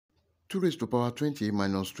2 raised to power 20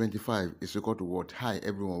 minus 25 is equal to what? Hi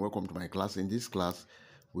everyone, welcome to my class. In this class,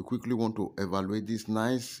 we quickly want to evaluate this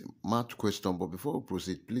nice math question. But before we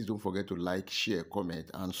proceed, please don't forget to like, share,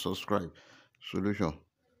 comment, and subscribe. Solution.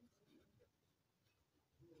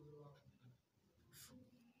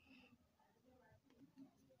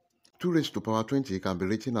 Two raised to power 20 can be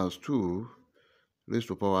written as 2 raised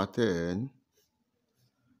to power 10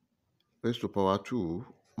 raised to power 2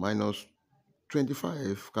 minus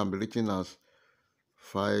 25 can be written as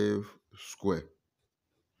 5 square.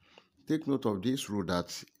 Take note of this rule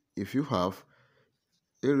that if you have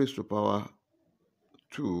a raised to power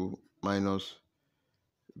 2 minus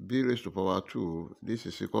b raised to power 2, this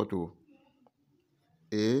is equal to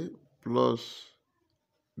a plus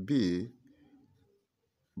b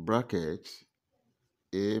bracket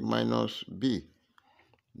a minus b.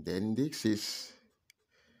 Then this is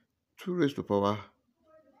 2 raised to power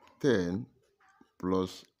 10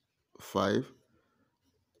 plus 5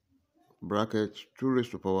 bracket 2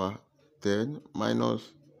 raised to power 10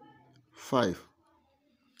 minus 5.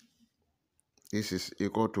 This is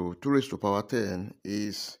equal to 2 raised to power 10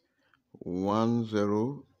 is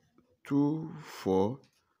 1024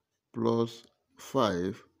 plus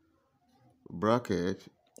 5 bracket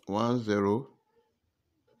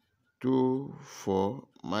 1024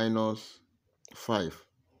 minus 5.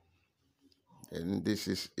 And this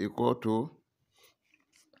is equal to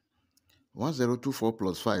 1024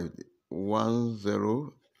 plus 5,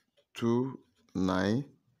 1029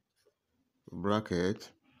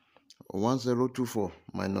 bracket 1024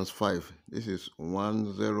 minus 5. This is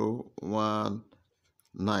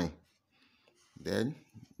 1019. Then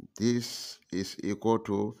this is equal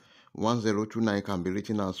to 1029 can be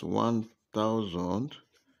written as 1000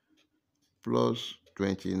 plus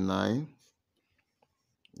 29.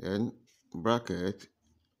 Then bracket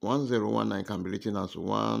 1019 can be written as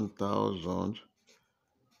 1000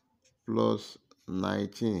 plus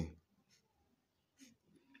 19.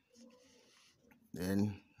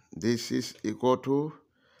 Then this is equal to,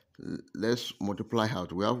 let's multiply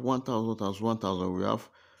out. We have 1000 times 1000. We have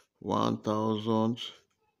 1000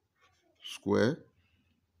 square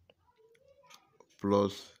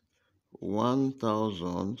plus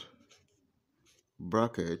 1000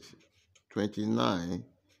 bracket 29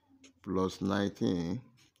 plus 19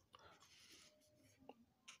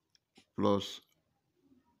 plus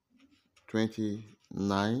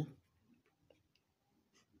 29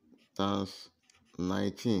 times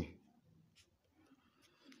 19.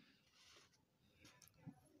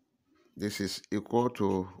 This is equal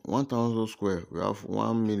to 1000 square. We have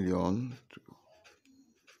 1 million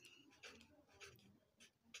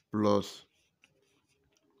plus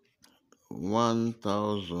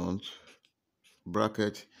 1000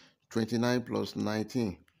 bracket 29 plus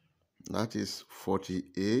 19. That is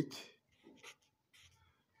 48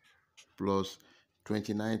 plus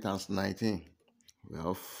 29 times 19. We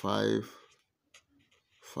have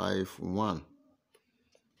 551.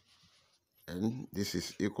 And this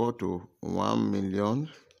is equal to 1 million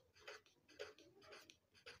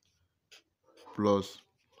plus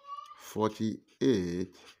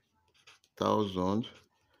 48,000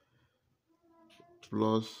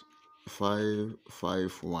 plus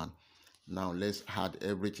 551. Now let's add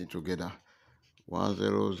everything together.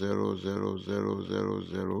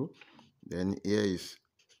 100,000. Then here is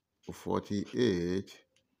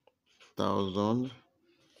 48,000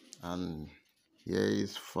 and here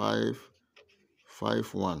is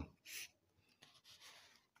 551.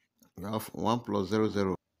 We have 1 plus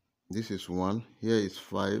 00. This is 1. Here is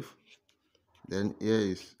 5. Then here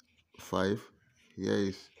is 5. Here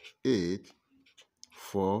is 8,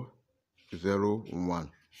 4, 0,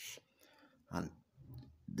 1. And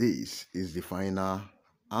this is the final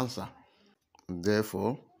answer.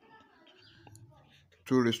 Therefore,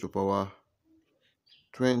 2 raised to power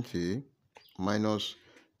 20 minus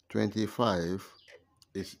 25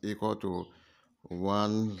 is equal to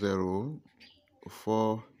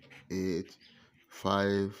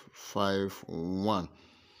 1048,551.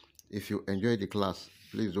 If you enjoyed the class,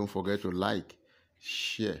 please don't forget to like,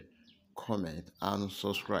 share, comment, and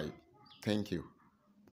subscribe. Thank you.